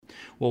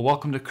Well,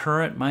 welcome to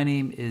Current. My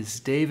name is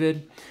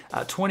David.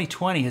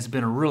 2020 has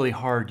been a really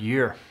hard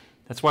year.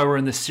 That's why we're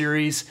in this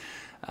series,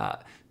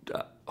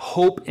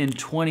 Hope in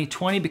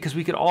 2020, because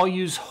we could all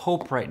use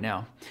hope right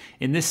now.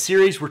 In this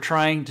series, we're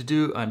trying to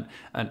do an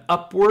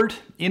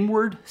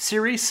inward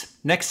series.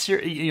 Next year,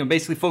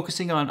 basically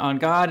focusing on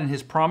God and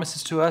His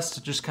promises to us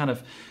to just kind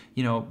of,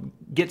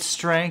 get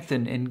strength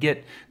and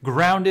get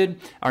grounded.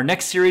 Our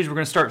next series, we're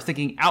going to start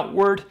thinking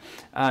outward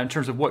in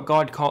terms of what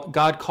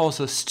God calls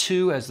us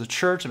to as the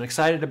church. I'm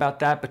excited about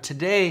that. But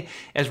today,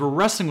 as we're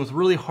wrestling with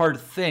really hard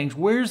things,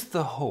 where's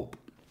the hope?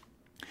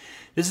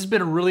 This has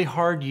been a really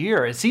hard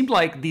year. It seemed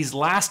like these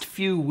last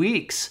few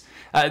weeks,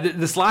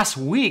 this last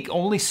week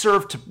only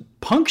served to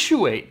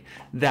punctuate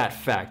that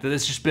fact that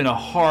it's just been a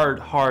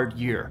hard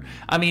year.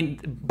 I mean,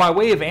 by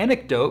way of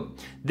anecdote,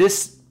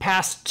 this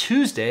past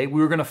Tuesday,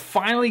 we were going to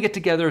finally get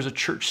together as a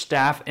church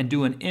staff and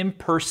do an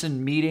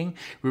in-person meeting.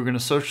 We were going to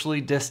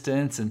socially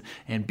distance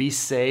and be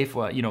safe,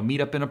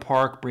 meet up in a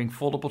park, bring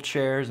foldable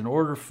chairs and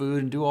order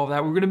food and do all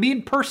that. We were going to meet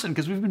in person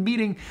because we've been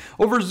meeting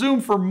over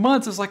Zoom for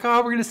months. It's like,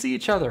 we're going to see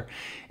each other.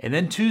 And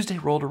then Tuesday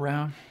rolled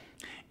around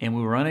and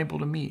we were unable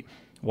to meet.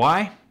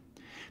 Why?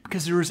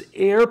 Because there was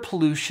air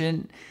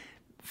pollution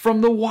from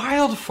the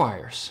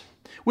wildfires.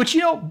 Which,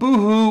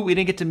 boo-hoo, we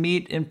didn't get to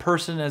meet in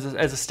person as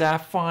a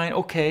staff, fine,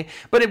 okay.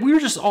 But we were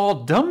just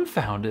all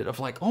dumbfounded of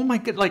like, oh my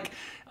God,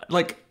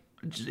 like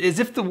as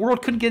if the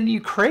world couldn't get any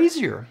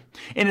crazier.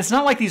 And it's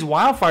not like these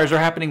wildfires are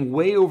happening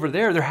way over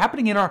there. They're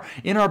happening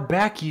in our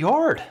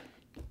backyard.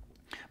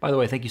 By the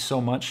way, thank you so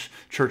much,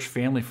 church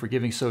family, for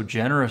giving so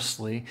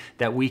generously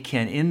that we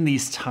can, in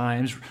these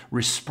times,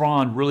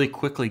 respond really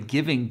quickly,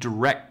 giving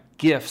direct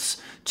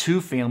gifts to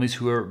families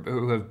who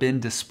have been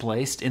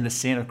displaced in the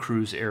Santa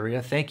Cruz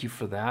area. Thank you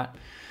for that.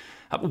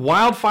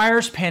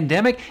 Wildfires,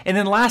 pandemic, and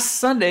then last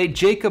Sunday,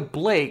 Jacob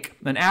Blake,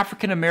 an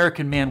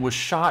African-American man, was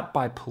shot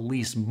by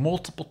police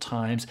multiple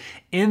times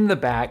in the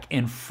back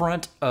in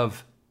front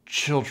of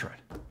children.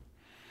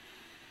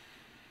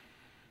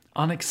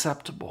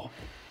 Unacceptable.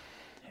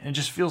 And it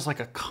just feels like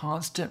a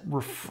constant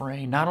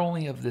refrain, not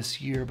only of this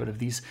year, but of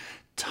these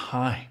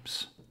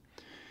times.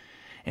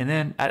 And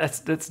then that's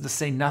to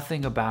say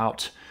nothing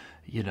about,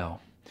 the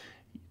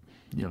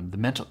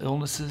mental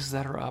illnesses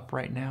that are up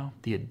right now,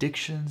 the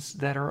addictions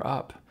that are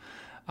up.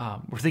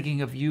 We're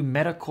thinking of you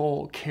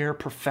medical care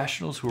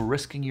professionals who are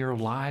risking your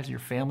lives, your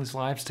family's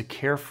lives to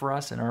care for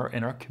us in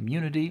our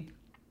community.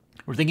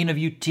 We're thinking of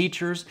you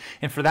teachers,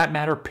 and for that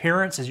matter,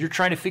 parents, as you're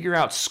trying to figure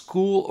out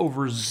school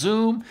over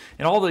Zoom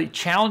and all the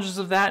challenges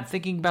of that, and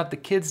thinking about the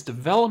kids'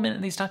 development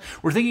in these times.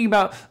 We're thinking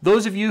about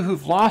those of you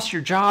who've lost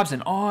your jobs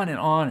and on and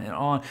on and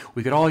on.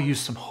 We could all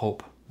use some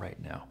hope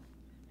right now.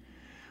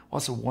 Well,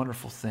 it's a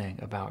wonderful thing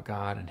about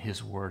God and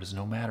His Word is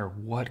no matter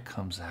what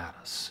comes at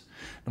us,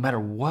 no matter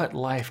what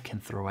life can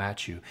throw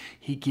at you,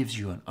 He gives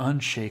you an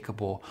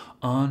unshakable,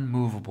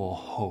 unmovable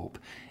hope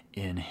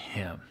in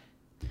Him.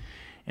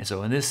 And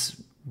so in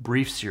this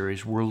brief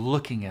series, we're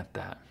looking at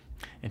that.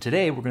 And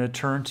today we're going to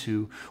turn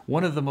to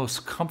one of the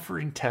most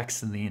comforting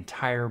texts in the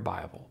entire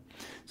Bible.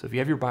 So if you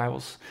have your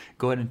Bibles,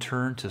 go ahead and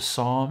turn to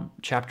Psalm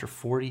chapter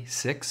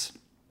 46.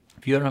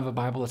 If you don't have a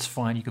Bible, that's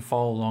fine. You can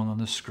follow along on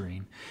the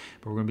screen.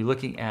 But we're going to be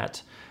looking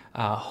at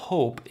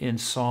hope in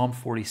Psalm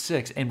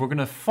 46. And we're going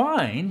to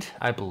find,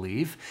 I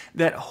believe,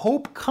 that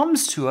hope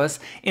comes to us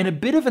in a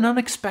bit of an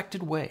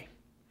unexpected way.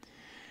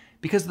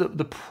 Because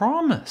the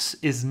promise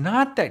is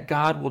not that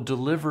God will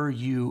deliver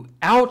you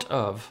out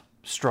of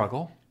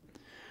struggle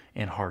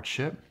and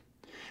hardship,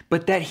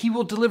 but that He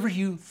will deliver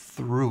you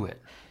through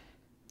it.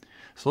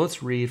 So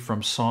let's read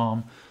from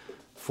Psalm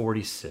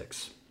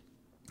 46.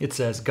 It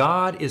says,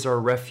 God is our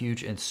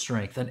refuge and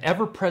strength, an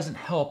ever-present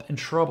help in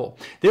trouble.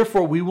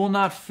 Therefore we will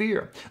not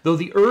fear. Though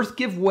the earth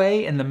give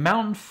way and the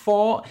mountain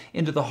fall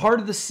into the heart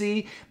of the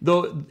sea,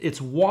 though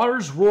its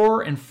waters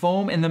roar and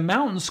foam and the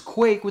mountains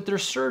quake with their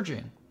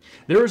surging.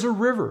 There is a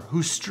river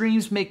whose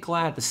streams make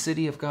glad the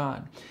city of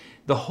God,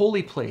 the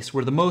holy place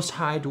where the Most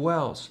High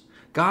dwells.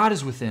 God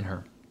is within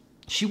her.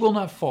 She will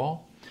not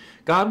fall.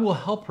 God will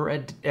help her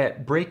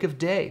at break of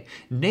day.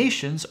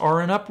 Nations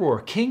are in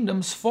uproar.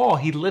 Kingdoms fall.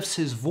 He lifts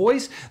His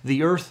voice.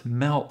 The earth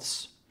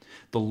melts.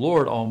 The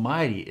Lord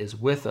Almighty is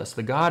with us.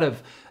 The God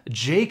of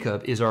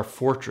Jacob is our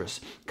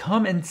fortress.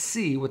 Come and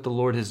see what the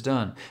Lord has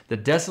done. The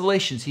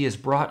desolations He has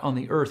brought on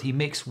the earth. He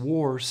makes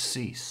wars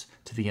cease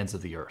to the ends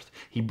of the earth.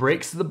 He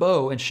breaks the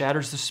bow and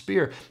shatters the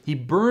spear. He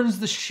burns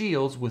the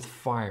shields with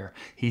fire.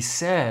 He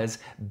says,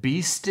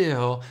 be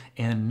still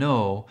and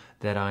know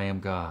that I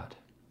am God.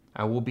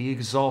 I will be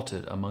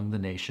exalted among the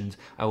nations.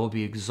 I will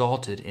be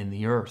exalted in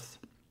the earth.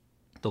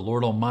 The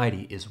Lord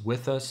Almighty is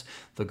with us.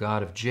 The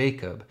God of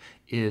Jacob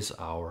is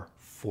our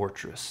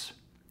fortress.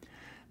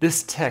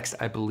 This text,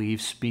 I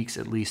believe, speaks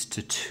at least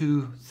to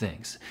two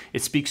things.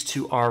 It speaks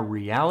to our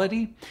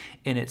reality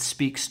and it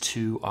speaks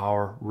to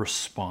our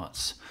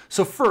response.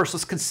 So first,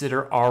 let's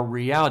consider our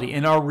reality.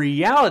 And our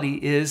reality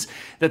is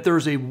that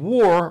there's a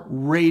war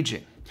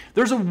raging.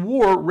 There's a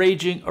war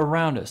raging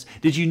around us.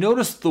 Did you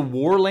notice the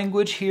war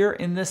language here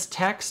in this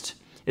text?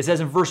 It says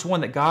in verse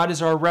 1 that God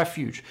is our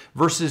refuge.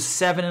 Verses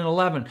 7 and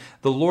 11,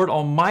 the Lord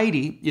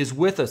Almighty is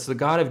with us, the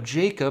God of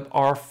Jacob,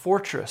 our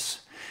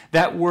fortress.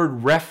 That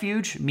word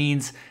refuge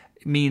means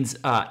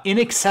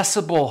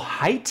inaccessible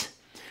height.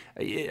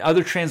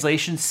 Other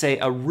translations say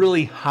a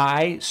really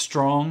high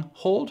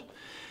stronghold.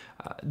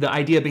 The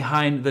idea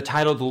behind the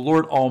title, the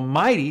Lord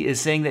Almighty, is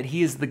saying that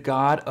he is the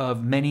God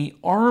of many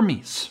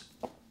armies.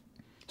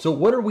 So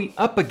what are we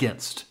up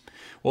against?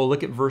 Well,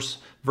 look at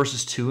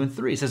verses 2 and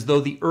 3. It says,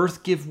 though the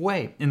earth give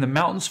way and the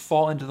mountains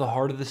fall into the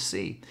heart of the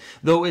sea,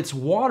 though its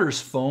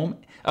waters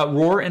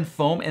roar and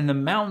foam, and the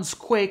mountains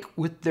quake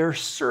with their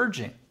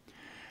surging.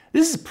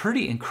 This is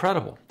pretty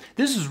incredible.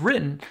 This is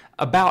written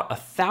about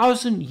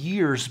 1,000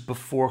 years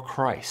before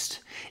Christ.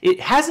 It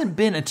hasn't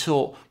been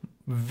until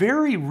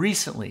very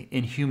recently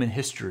in human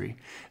history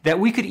that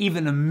we could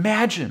even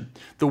imagine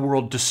the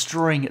world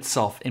destroying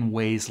itself in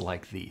ways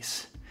like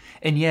these.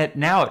 And yet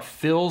now it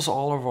fills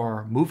all of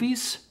our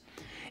movies.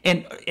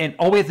 And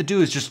all we have to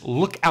do is just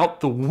look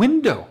out the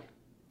window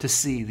to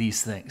see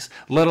these things,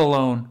 let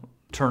alone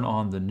turn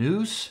on the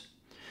news.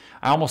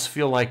 I almost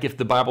feel like if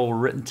the Bible were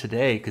written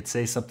today, it could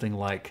say something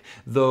like,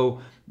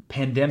 though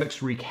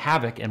pandemics wreak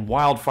havoc and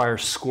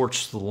wildfires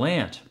scorch the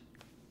land.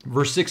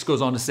 Verse 6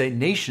 goes on to say,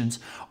 nations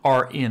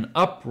are in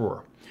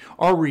uproar.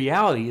 Our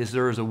reality is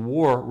there is a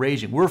war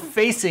raging. We're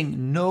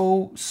facing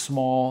no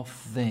small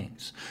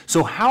things.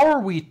 So how are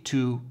we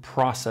to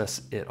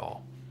process it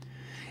all?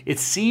 It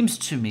seems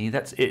to me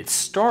that it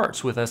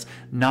starts with us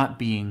not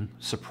being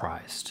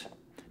surprised.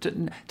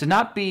 To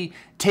not be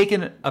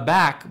taken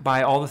aback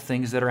by all the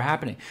things that are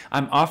happening.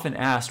 I'm often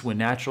asked when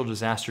natural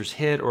disasters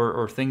hit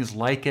or things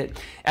like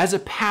it, as a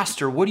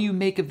pastor, what do you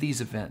make of these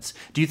events?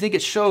 Do you think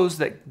it shows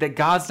that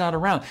God's not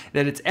around,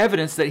 that it's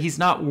evidence that he's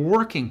not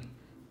working?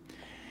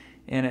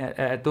 And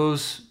at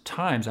those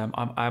times,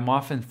 I'm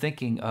often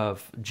thinking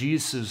of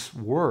Jesus'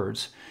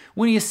 words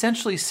when he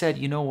essentially said,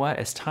 you know what,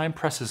 as time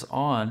presses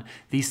on,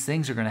 these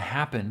things are going to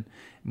happen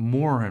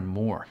more and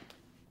more.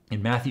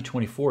 In Matthew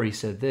 24, he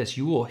said this,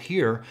 you will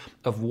hear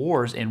of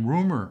wars and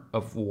rumor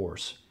of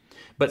wars,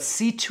 but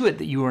see to it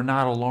that you are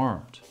not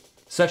alarmed.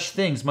 Such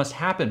things must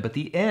happen, but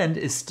the end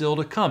is still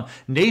to come.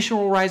 Nation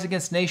will rise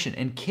against nation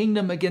and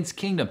kingdom against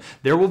kingdom.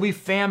 There will be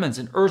famines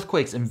and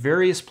earthquakes in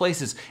various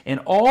places, and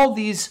all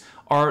these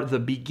are the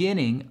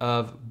beginning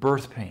of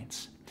birth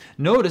pains.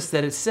 Notice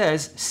that it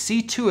says,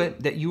 see to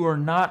it that you are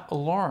not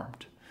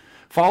alarmed.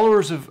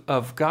 Followers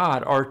of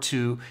God are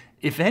to,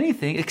 if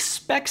anything,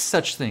 expect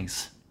such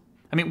things.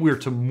 I mean, we're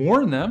to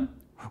mourn them.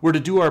 We're to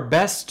do our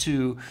best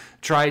to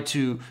try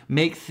to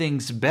make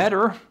things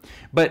better.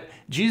 But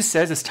Jesus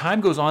says as time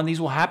goes on,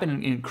 these will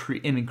happen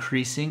in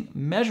increasing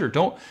measure.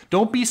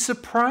 Don't be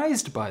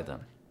surprised by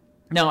them.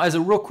 Now, as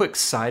a real quick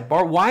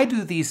sidebar, why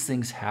do these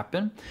things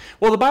happen?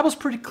 Well, the Bible's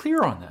pretty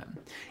clear on that.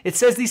 It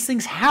says these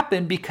things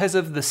happen because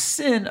of the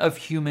sin of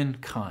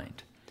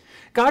humankind.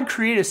 God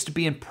created us to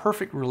be in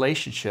perfect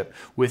relationship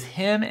with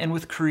him and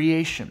with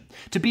creation,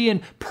 to be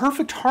in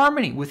perfect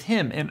harmony with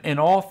him and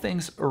all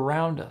things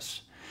around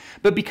us.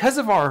 But because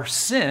of our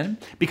sin,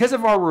 because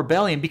of our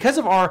rebellion, because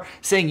of our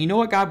saying, you know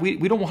what, God, we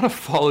don't want to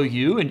follow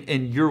you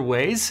and your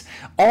ways,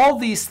 all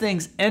these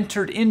things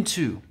entered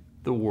into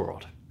the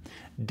world.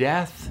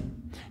 Death,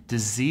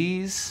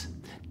 disease,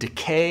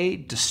 decay,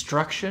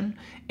 destruction,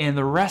 and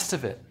the rest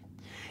of it.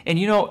 And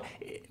you know,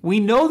 we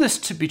know this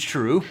to be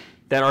true,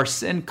 that our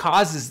sin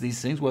causes these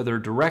things, whether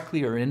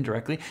directly or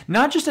indirectly,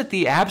 not just at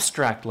the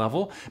abstract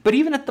level, but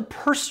even at the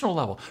personal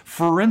level.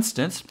 For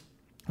instance,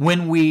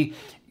 when we,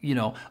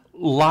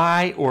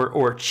 lie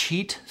or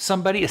cheat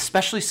somebody,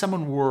 especially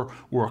someone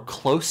we're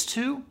close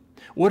to,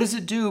 what does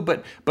it do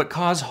but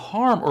cause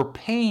harm or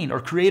pain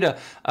or create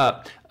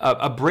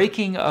a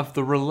breaking of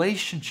the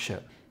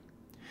relationship?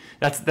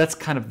 That's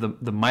kind of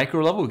the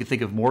micro level. We could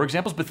think of more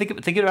examples, but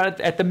think about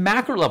it at the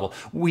macro level.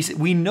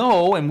 We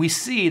know and we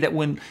see that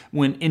when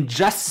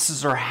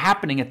injustices are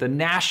happening at the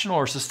national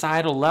or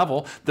societal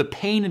level, the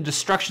pain and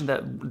destruction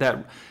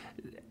that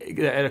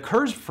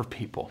occurs for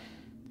people.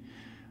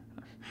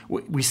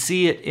 We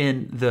see it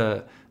in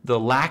the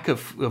lack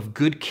of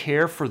good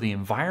care for the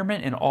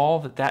environment and all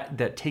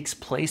that takes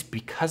place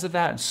because of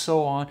that, and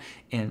so on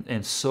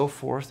and so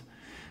forth.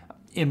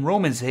 In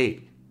Romans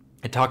 8,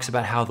 it talks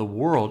about how the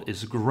world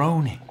is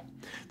groaning.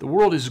 The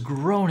world is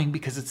groaning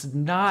because it's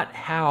not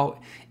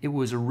how it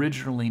was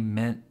originally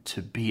meant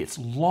to be. It's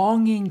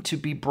longing to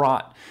be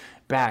brought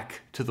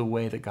back to the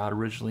way that God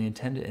originally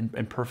intended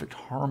in perfect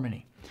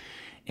harmony.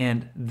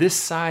 And this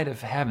side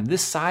of heaven,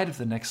 this side of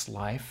the next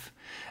life,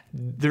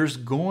 there's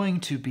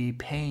going to be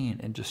pain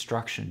and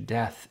destruction,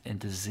 death and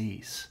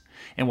disease.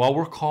 And while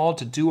we're called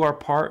to do our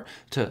part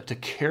to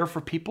care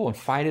for people and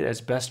fight it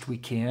as best we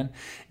can,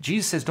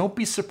 Jesus says, don't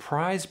be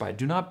surprised by it.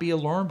 Do not be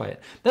alarmed by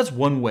it. That's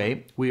one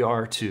way we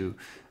are to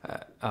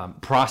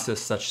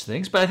process such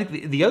things. But I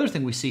think the other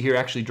thing we see here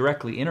actually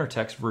directly in our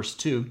text, verse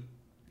 2,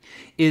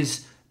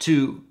 is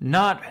to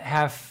not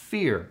have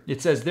fear.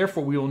 It says,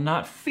 therefore, we will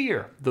not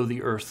fear though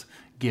the earth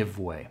give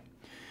way.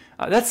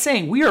 That's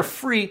saying we are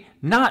free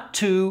not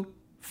to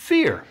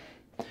fear.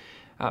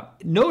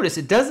 Notice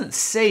it doesn't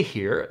say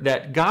here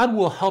that God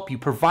will help you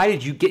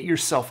provided you get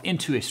yourself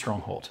into a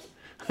stronghold.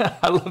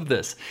 I love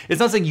this. It's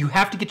not saying you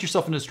have to get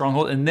yourself into a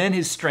stronghold and then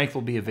his strength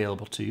will be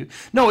available to you.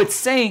 No, it's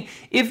saying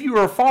if you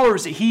are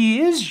followers, he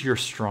is your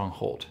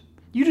stronghold.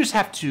 You just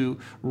have to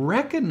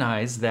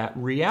recognize that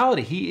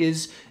reality. He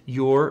is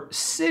your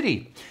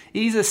city.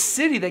 He's a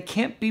city that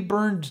can't be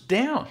burned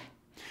down,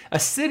 a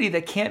city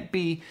that can't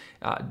be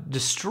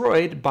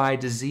destroyed by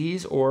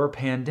disease or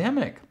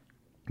pandemic.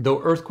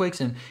 Though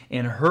earthquakes and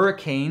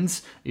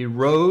hurricanes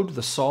erode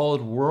the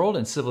solid world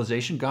and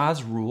civilization,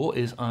 God's rule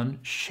is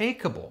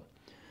unshakable.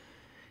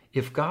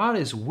 If God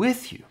is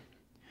with you,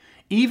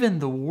 even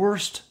the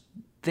worst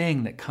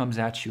thing that comes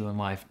at you in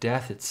life,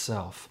 death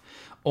itself,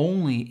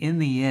 only in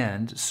the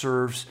end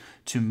serves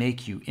to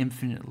make you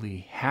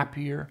infinitely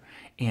happier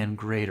and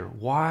greater.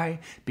 Why?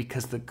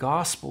 Because the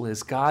gospel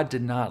is God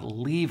did not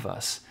leave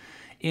us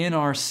in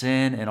our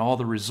sin and all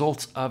the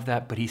results of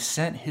that, but he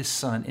sent his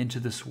son into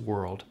this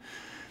world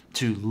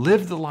to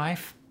live the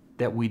life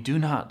that we do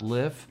not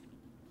live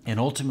and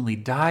ultimately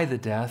die the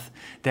death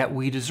that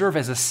we deserve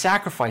as a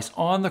sacrifice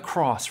on the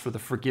cross for the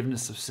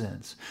forgiveness of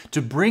sins, to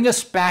bring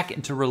us back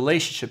into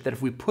relationship that if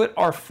we put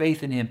our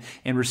faith in him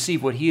and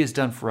receive what he has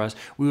done for us,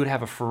 we would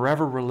have a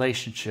forever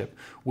relationship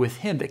with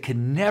him that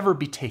can never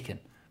be taken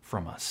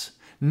from us.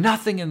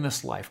 Nothing in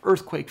this life,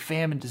 earthquake,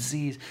 famine,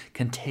 disease,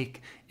 can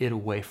take it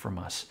away from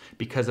us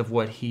because of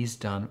what he's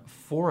done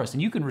for us.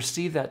 And you can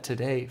receive that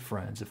today,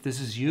 friends. If this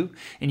is you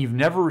and you've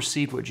never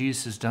received what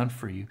Jesus has done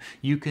for you,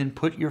 you can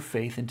put your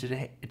faith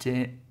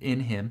in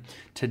him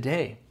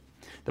today.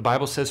 The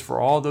Bible says for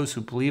all those who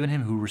believe in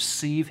him, who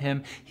receive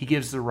him, he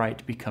gives the right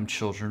to become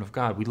children of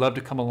God. We'd love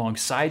to come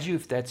alongside you.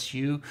 If that's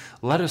you,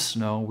 let us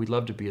know. We'd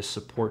love to be a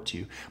support to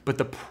you. But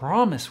the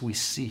promise we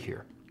see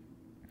here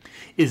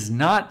is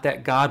not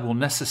that God will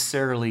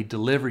necessarily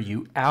deliver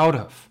you out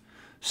of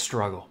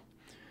struggle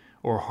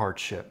or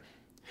hardship,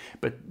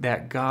 but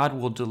that God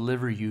will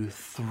deliver you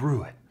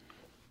through it.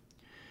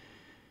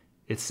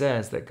 It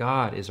says that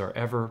God is our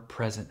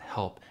ever-present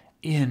help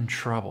in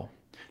trouble.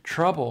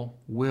 Trouble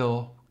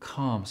will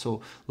come.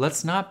 So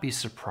let's not be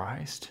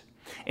surprised,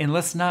 and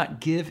let's not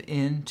give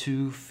in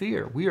to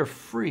fear. We are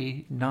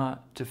free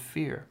not to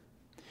fear.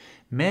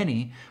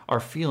 Many are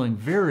feeling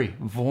very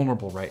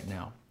vulnerable right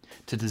now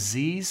to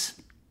disease,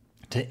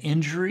 to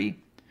injury,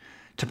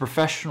 to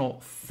professional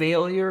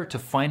failure, to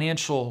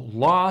financial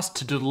loss,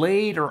 to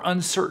delayed or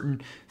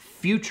uncertain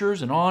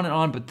futures, and on and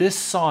on. But this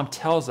psalm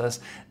tells us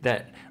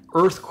that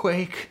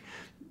earthquakes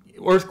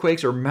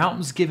or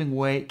mountains giving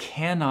way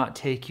cannot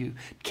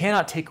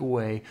take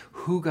away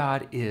who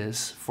God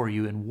is for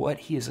you and what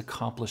he has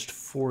accomplished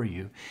for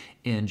you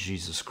in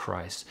Jesus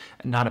Christ.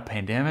 Not a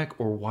pandemic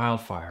or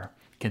wildfire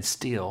can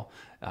steal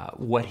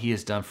what he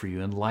has done for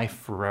you in life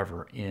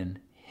forever in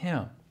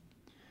him.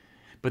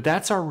 But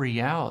that's our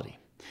reality,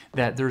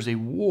 that there's a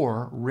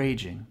war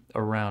raging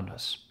around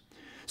us.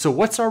 So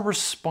what's our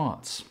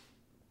response?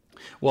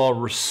 Well, our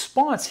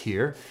response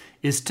here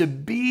is to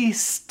be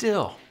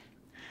still.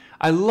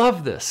 I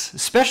love this,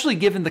 especially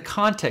given the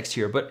context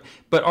here, but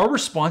our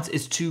response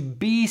is to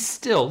be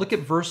still. Look at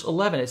verse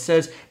 11. It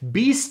says,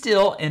 "Be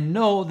still and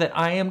know that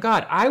I am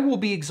God. I will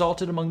be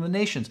exalted among the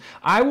nations.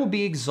 I will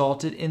be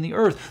exalted in the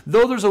earth."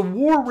 Though there's a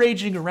war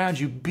raging around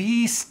you,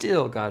 be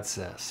still, God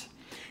says,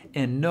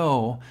 and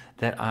know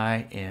that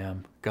I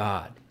am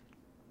God.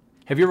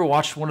 Have you ever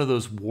watched one of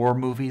those war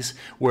movies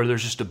where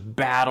there's just a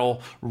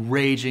battle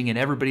raging and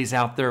everybody's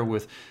out there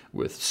with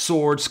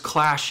swords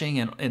clashing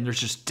and there's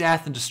just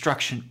death and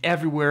destruction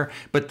everywhere,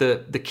 but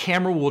the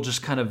camera will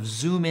just kind of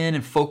zoom in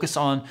and focus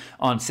on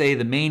say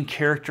the main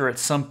character at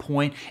some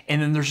point,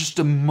 and then there's just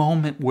a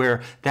moment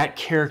where that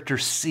character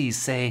sees,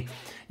 say,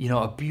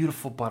 a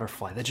beautiful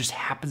butterfly that just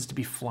happens to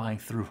be flying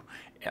through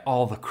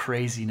all the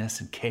craziness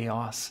and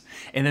chaos,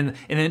 and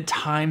then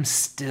time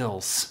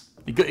stills.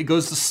 It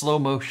goes to slow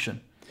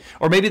motion.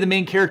 Or maybe the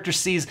main character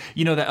sees,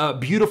 that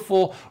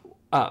beautiful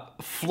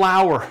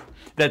flower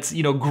that's,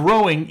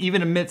 growing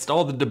even amidst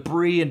all the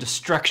debris and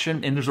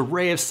destruction, and there's a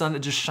ray of sun that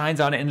just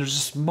shines on it, and there's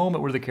this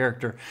moment where the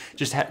character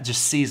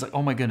just sees, like,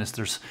 oh my goodness,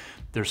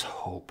 there's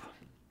hope,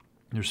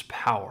 there's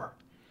power.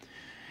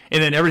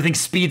 And then everything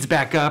speeds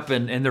back up,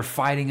 and they're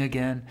fighting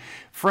again.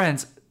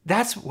 Friends,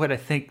 that's what I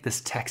think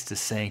this text is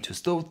saying to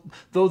us.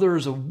 Though there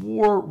is a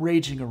war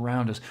raging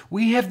around us,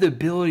 we have the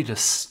ability to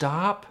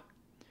stop,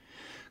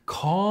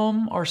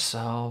 calm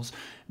ourselves,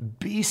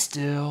 be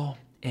still,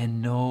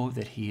 and know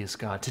that he is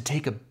God. To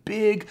take a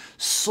big,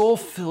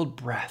 soul-filled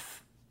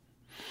breath,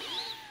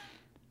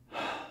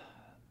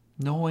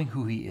 knowing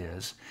who he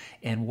is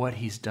and what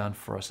he's done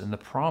for us, and the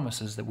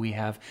promises that we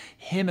have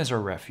him as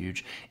our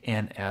refuge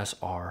and as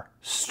our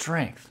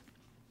strength.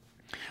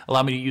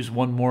 Allow me to use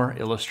one more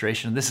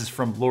illustration. This is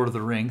from Lord of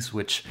the Rings,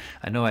 which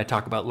I know I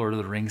talk about Lord of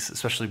the Rings,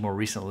 especially more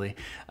recently,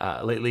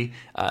 lately.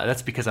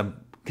 That's because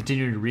I'm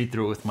continuing to read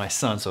through it with my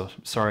son, so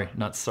sorry,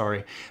 not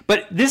sorry.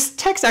 But this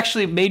text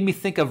actually made me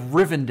think of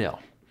Rivendell.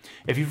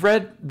 If you've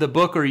read the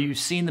book or you've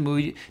seen the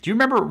movie, do you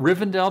remember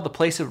Rivendell, the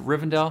place of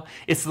Rivendell?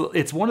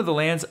 It's one of the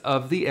lands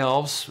of the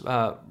elves,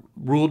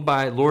 ruled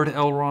by Lord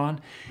Elrond,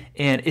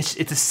 and it's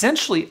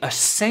essentially a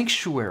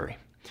sanctuary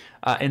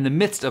in the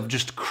midst of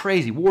just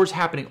crazy wars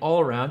happening all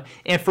around.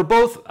 And for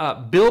both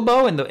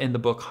Bilbo in the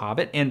book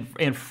Hobbit and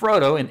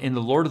Frodo in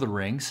the Lord of the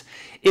Rings,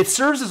 it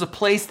serves as a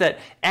place that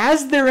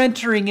as they're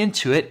entering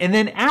into it, and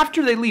then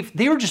after they leave,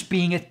 they are just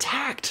being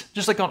attacked,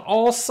 just like on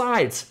all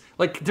sides.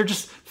 Like they're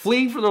just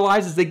fleeing for their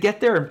lives as they get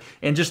there,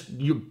 and just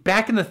you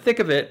back in the thick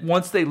of it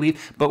once they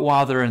leave. But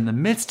while they're in the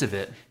midst of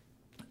it,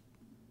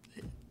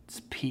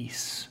 it's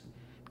peace,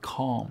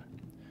 calm,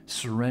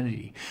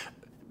 serenity,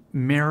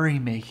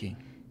 merrymaking,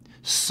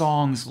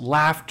 songs,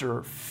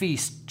 laughter,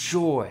 feast,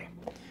 joy.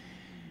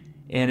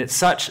 And it's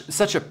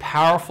such a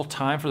powerful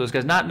time for those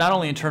guys, not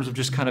only in terms of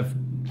just kind of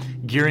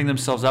gearing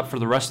themselves up for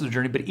the rest of their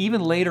journey, but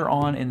even later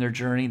on in their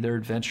journey, their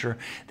adventure,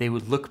 they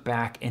would look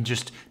back and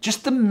just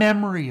the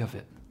memory of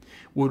it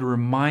would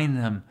remind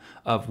them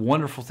of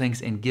wonderful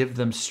things and give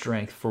them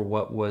strength for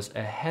what was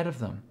ahead of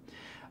them.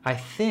 I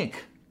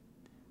think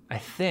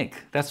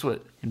that's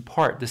what, in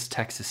part, this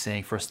text is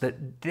saying for us,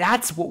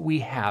 that's what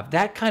we have.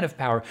 That kind of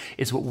power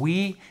is what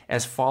we,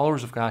 as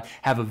followers of God,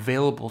 have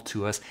available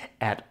to us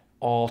at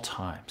all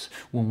times.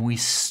 When we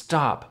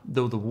stop,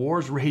 though the war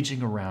is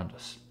raging around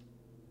us,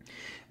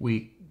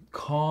 we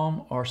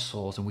calm our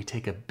souls and we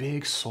take a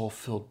big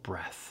soul-filled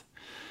breath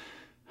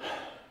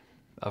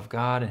of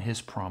God and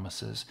His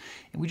promises,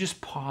 and we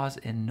just pause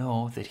and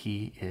know that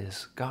He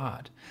is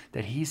God,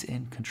 that He's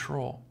in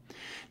control.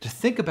 To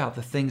think about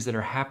the things that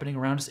are happening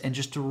around us and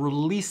just to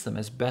release them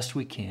as best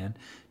we can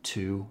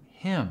to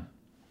Him.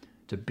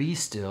 To be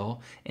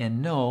still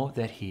and know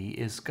that He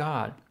is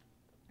God.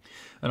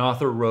 An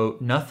author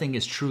wrote, "Nothing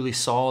is truly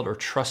solid or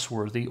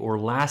trustworthy or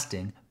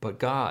lasting but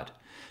God,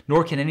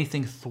 nor can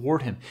anything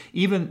thwart Him.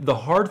 Even the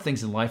hard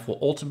things in life will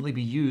ultimately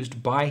be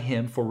used by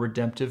Him for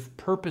redemptive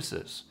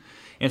purposes."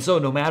 And so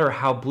no matter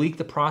how bleak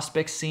the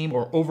prospects seem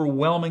or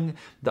overwhelming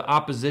the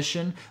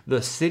opposition,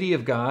 the city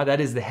of God, that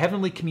is the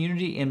heavenly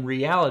community in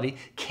reality,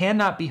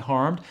 cannot be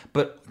harmed,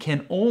 but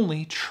can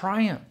only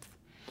triumph.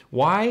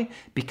 Why?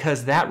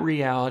 Because that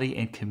reality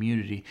and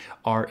community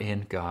are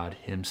in God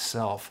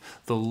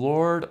Himself. The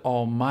Lord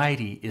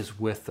Almighty is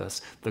with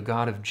us. The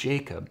God of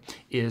Jacob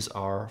is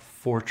our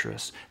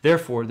fortress.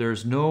 Therefore, there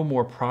is no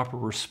more proper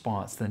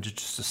response than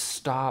just to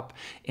stop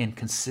and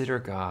consider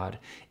God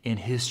in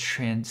His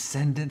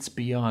transcendence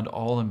beyond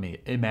all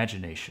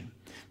imagination,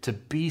 to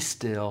be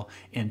still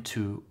and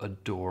to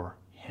adore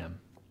Him.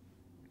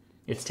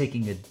 It's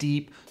taking a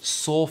deep,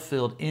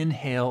 soul-filled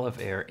inhale of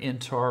air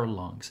into our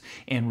lungs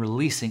and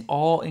releasing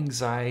all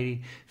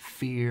anxiety,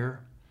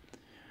 fear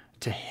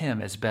to Him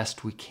as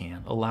best we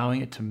can,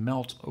 allowing it to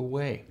melt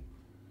away.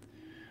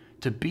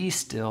 To be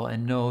still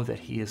and know that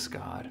He is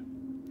God.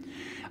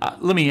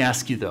 Let me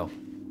ask you, though,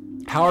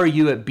 how are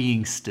you at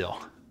being still?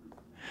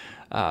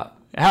 How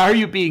are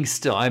you being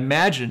still? I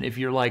imagine if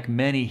you're like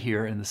many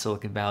here in the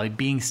Silicon Valley,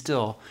 being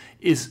still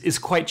is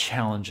quite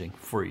challenging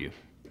for you.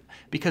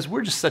 Because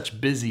we're just such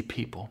busy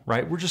people,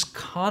 right? We're just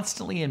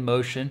constantly in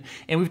motion.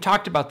 And we've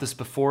talked about this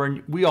before,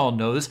 and we all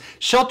know this.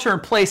 Shelter in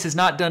place has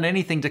not done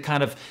anything to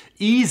kind of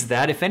ease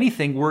that. If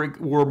anything,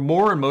 we're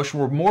more in motion,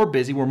 we're more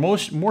busy, we're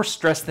more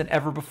stressed than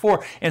ever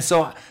before. And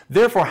so,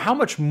 therefore, how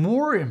much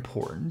more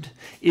important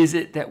is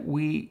it that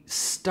we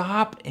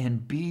stop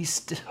and be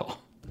still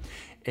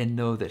and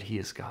know that He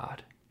is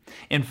God?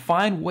 And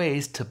find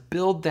ways to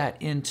build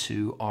that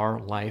into our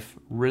life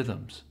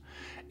rhythms.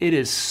 It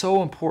is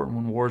so important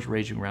when war is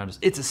raging around us.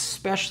 It's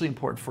especially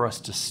important for us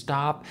to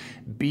stop,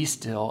 be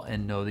still,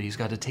 and know that He's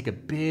got to take a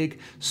big,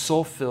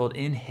 soul-filled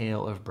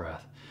inhale of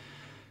breath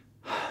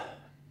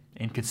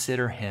and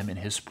consider Him and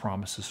His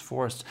promises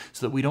for us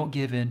so that we don't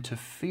give in to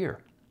fear.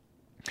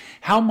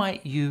 How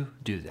might you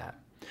do that?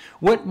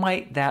 What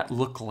might that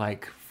look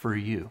like for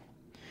you?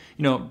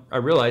 You know, I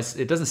realize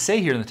it doesn't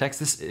say here in the text,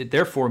 this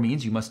therefore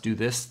means you must do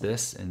this,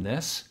 this, and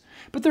this.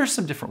 But there's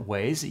some different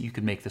ways that you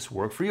can make this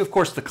work for you. Of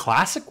course, the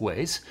classic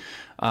ways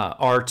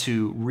are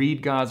to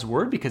read God's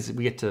Word, because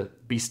we get to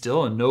be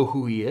still and know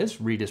who He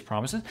is, read His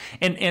promises,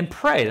 and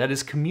pray. That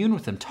is, commune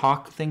with Him,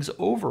 talk things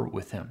over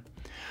with Him.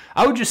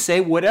 I would just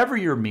say, whatever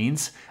your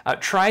means,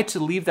 try to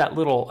leave that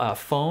little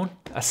phone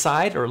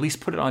aside, or at least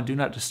put it on Do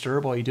Not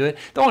Disturb while you do it.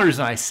 The only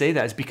reason I say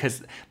that is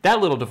because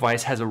that little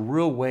device has a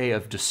real way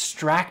of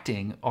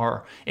distracting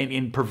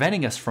and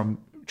preventing us from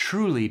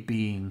truly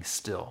being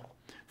still,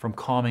 from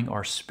calming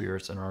our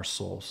spirits and our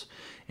souls,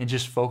 and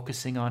just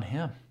focusing on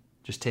Him,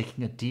 just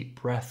taking a deep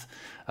breath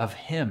of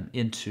Him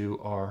into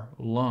our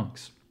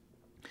lungs.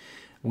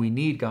 We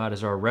need God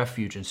as our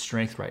refuge and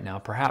strength right now,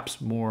 perhaps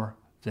more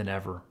than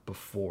ever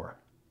before.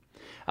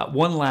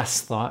 One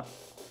last thought.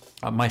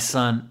 My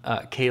son,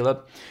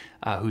 Caleb,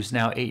 who's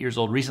now 8 years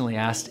old, recently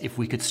asked if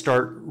we could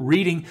start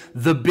reading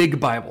the Big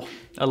Bible.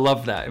 I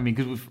love that. I mean,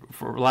 because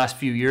for the last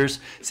few years,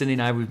 Cindy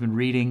and I, we've been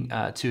reading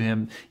to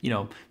him,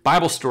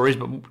 Bible stories,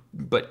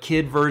 but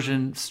kid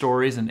version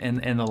stories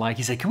and the like.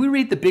 He said, "Can we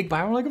read the Big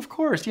Bible?" I'm like, "Of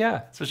course,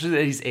 yeah." Especially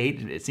that he's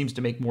 8, it seems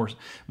to make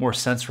more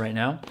sense right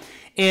now.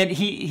 And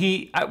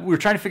we were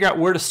trying to figure out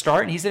where to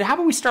start, and he said, "How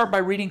about we start by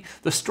reading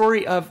the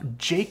story of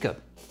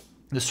Jacob?"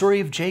 the story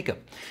of Jacob,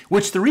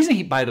 which the reason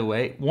he, by the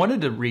way,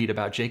 wanted to read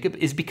about Jacob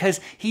is because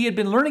he had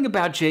been learning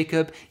about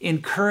Jacob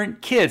in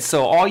Current Kids.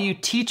 So all you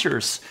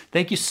teachers,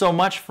 thank you so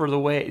much for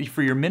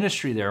your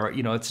ministry there.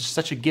 You know, it's just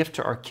such a gift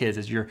to our kids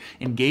as you're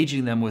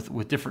engaging them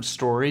with different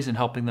stories and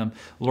helping them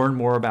learn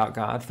more about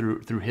God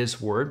through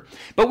his word.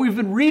 But we've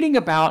been reading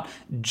about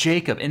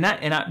Jacob, and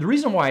the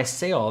reason why I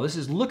say all this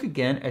is look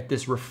again at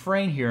this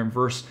refrain here in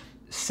verse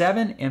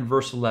 7 and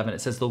verse 11.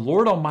 It says, "The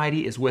Lord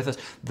Almighty is with us.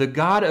 The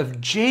God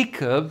of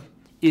Jacob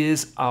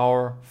is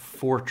our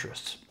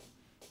fortress."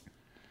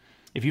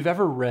 If you've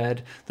ever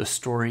read the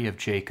story of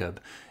Jacob,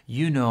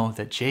 you know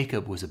that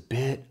Jacob was a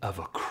bit of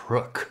a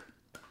crook.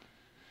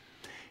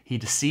 He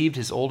deceived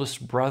his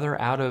oldest brother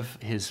out of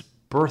his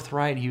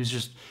birthright. He was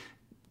just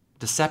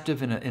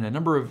deceptive in a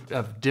number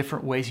of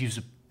different ways. He was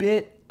a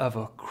bit of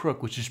a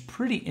crook, which is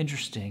pretty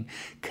interesting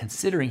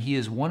considering he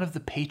is one of the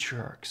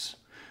patriarchs,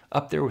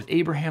 up there with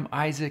Abraham,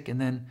 Isaac,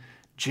 and then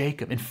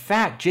Jacob. In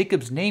fact,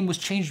 Jacob's name was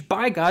changed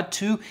by God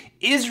to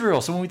Israel.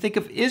 So when we think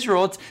of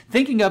Israel, it's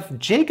thinking of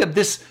Jacob,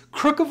 this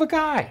crook of a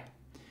guy.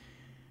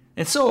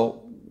 And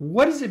so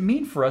what does it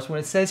mean for us when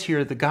it says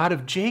here, the God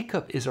of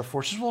Jacob is our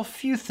fortress? Well, a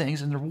few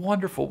things, and they're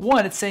wonderful.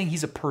 One, it's saying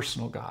he's a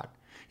personal God.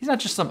 He's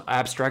not just some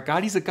abstract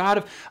God. He's a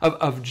God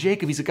of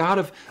Jacob. He's a God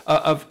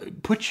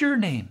of put your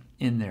name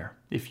in there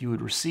if you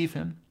would receive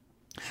him.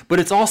 But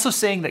it's also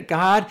saying that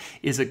God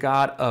is a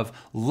God of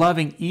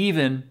loving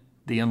even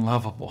the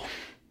unlovable.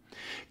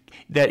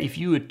 That if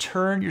you would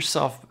turn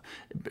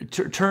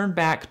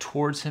back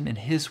towards him in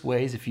his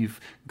ways, if you've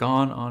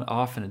gone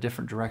off in a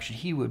different direction,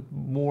 he would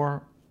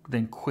more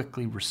than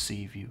quickly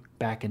receive you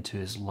back into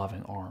his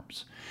loving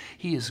arms.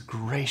 He is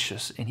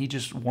gracious, and he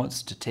just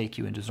wants to take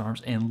you into his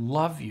arms and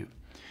love you,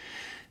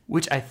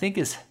 which I think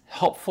is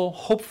helpful,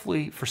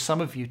 hopefully, for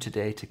some of you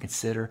today to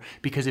consider.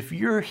 Because if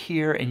you're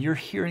here and you're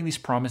hearing these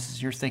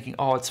promises, you're thinking,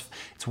 oh,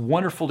 it's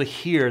wonderful to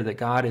hear that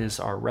God is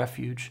our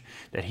refuge,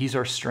 that he's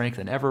our strength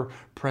and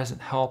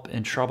ever-present help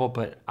in trouble.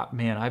 But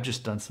man, I've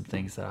just done some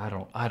things that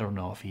I don't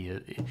know if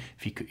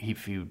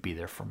he would be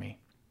there for me.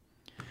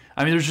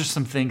 I mean, there's just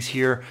some things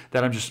here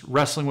that I'm just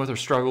wrestling with or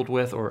struggled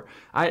with, or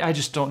I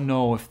just don't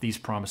know if these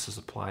promises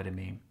apply to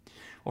me.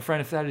 Well,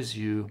 friend, if that is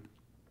you,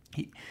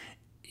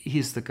 He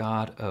is the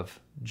God of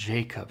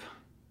Jacob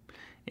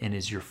and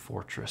is your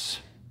fortress.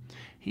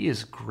 He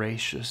is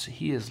gracious.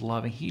 He is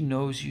loving. He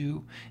knows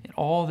you and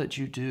all that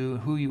you do,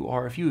 who you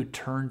are. If you would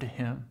turn to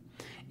him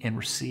and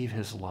receive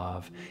his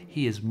love,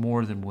 he is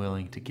more than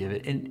willing to give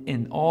it.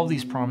 And all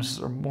these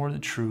promises are more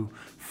than true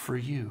for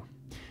you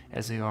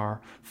as they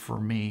are for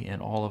me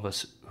and all of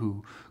us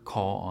who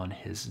call on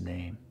his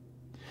name.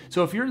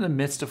 So if you're in the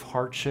midst of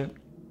hardship,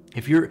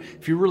 if you're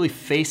really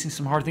facing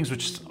some hard things,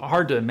 which is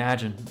hard to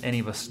imagine any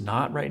of us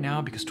not right now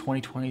because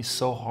 2020 is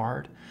so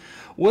hard,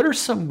 what are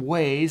some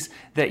ways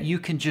that you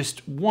can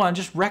just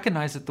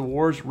recognize that the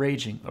war is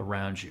raging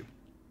around you,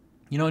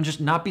 and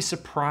just not be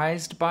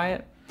surprised by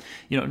it,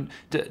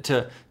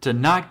 to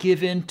not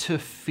give in to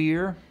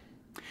fear?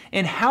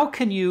 And how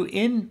can you,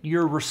 in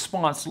your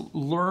response,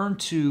 learn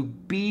to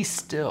be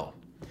still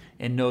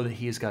and know that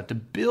he is God, to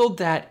build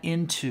that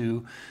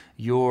into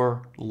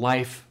your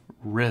life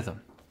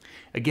rhythm?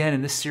 Again,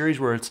 in this series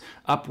where it's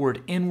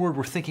upward, inward,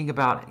 we're thinking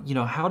about,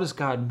 how does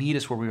God meet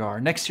us where we are?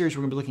 Next series,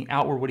 we're going to be looking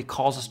outward, what he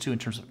calls us to in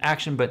terms of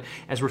action. But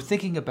as we're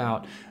thinking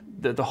about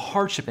the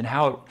hardship and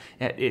how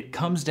it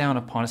comes down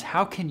upon us,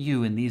 how can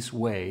you, in these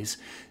ways,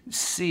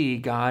 see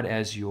God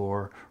as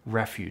your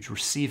refuge,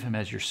 receive him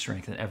as your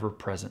strength and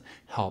ever-present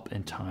help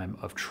in time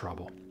of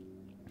trouble?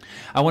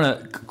 I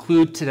want to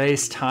conclude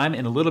today's time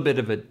in a little bit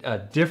of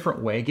a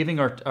different way, giving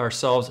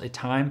ourselves a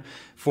time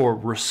for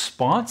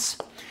response.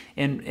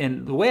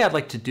 And the way I'd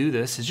like to do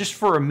this is just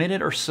for a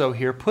minute or so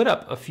here, put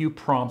up a few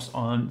prompts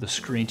on the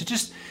screen to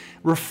just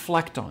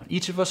reflect on,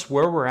 each of us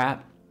where we're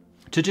at,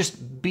 to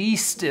just be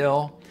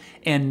still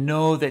and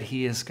know that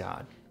he is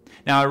God.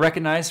 Now, I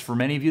recognize for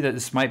many of you that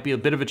this might be a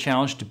bit of a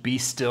challenge to be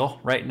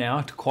still right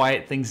now, to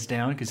quiet things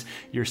down, because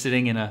you're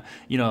sitting in a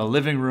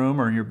living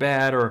room or in your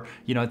bed or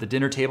at the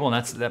dinner table,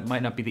 and that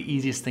might not be the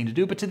easiest thing to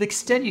do. But to the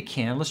extent you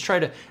can, let's try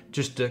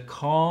to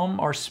calm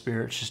our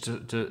spirits, just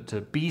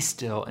to be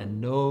still and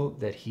know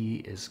that he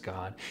is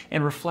God,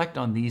 and reflect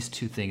on these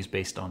two things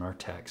based on our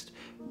text.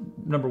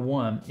 Number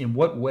one, in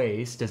what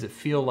ways does it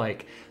feel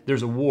like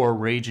there's a war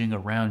raging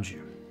around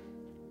you?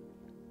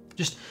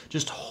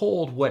 Just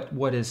hold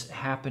what is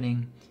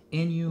happening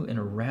in you and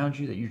around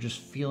you that you're just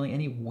feeling,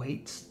 any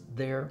weights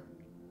there,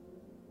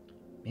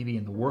 maybe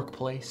in the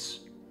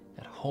workplace,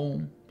 at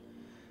home,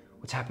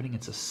 what's happening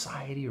in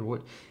society, or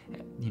what,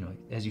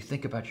 as you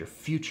think about your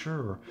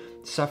future or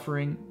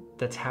suffering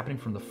that's happening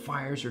from the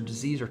fires or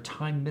disease or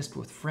time missed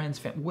with friends,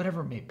 family,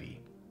 whatever it may be.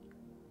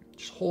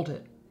 Just hold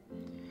it.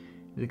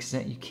 To the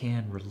extent you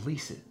can,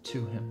 release it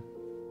to him.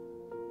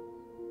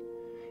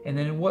 And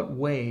then in what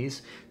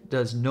ways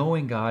does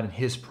knowing God and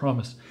his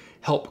promise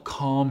help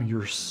calm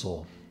your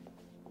soul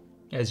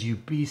as you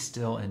be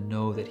still and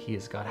know that he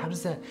is God? How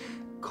does that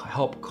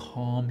help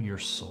calm your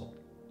soul?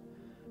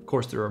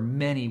 course, there are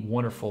many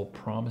wonderful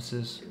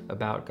promises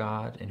about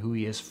God and who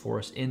he is for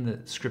us in the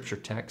scripture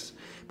text,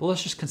 but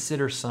let's just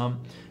consider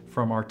some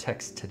from our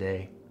text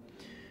today,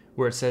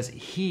 where it says,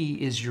 he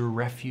is your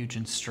refuge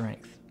and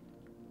strength,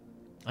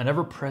 an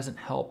ever-present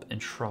help in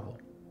trouble.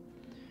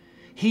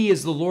 He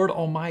is the Lord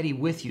Almighty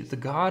with you. The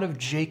God of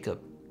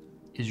Jacob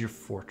is your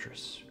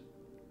fortress.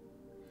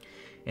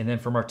 And then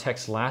from our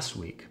text last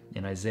week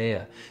in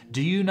Isaiah,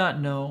 do you not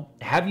know,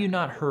 have you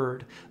not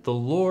heard, the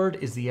Lord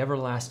is the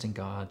everlasting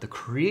God, the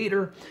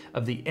creator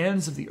of the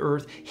ends of the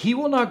earth. He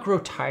will not grow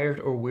tired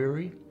or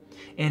weary,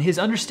 and his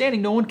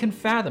understanding no one can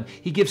fathom.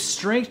 He gives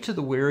strength to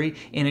the weary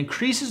and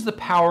increases the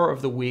power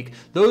of the weak.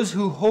 Those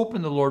who hope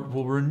in the Lord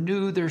will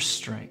renew their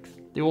strength.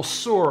 They will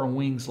soar on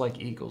wings like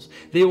eagles.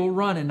 They will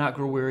run and not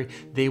grow weary.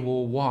 They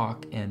will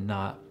walk and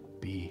not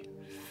be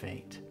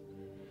faint.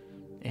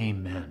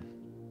 Amen.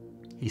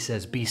 He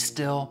says, be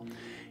still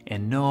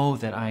and know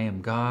that I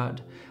am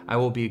God. I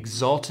will be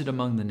exalted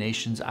among the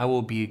nations. I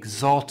will be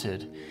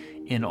exalted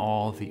in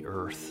all the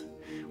earth.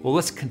 Well,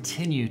 let's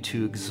continue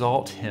to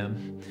exalt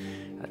him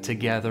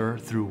together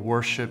through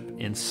worship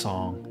and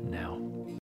song now.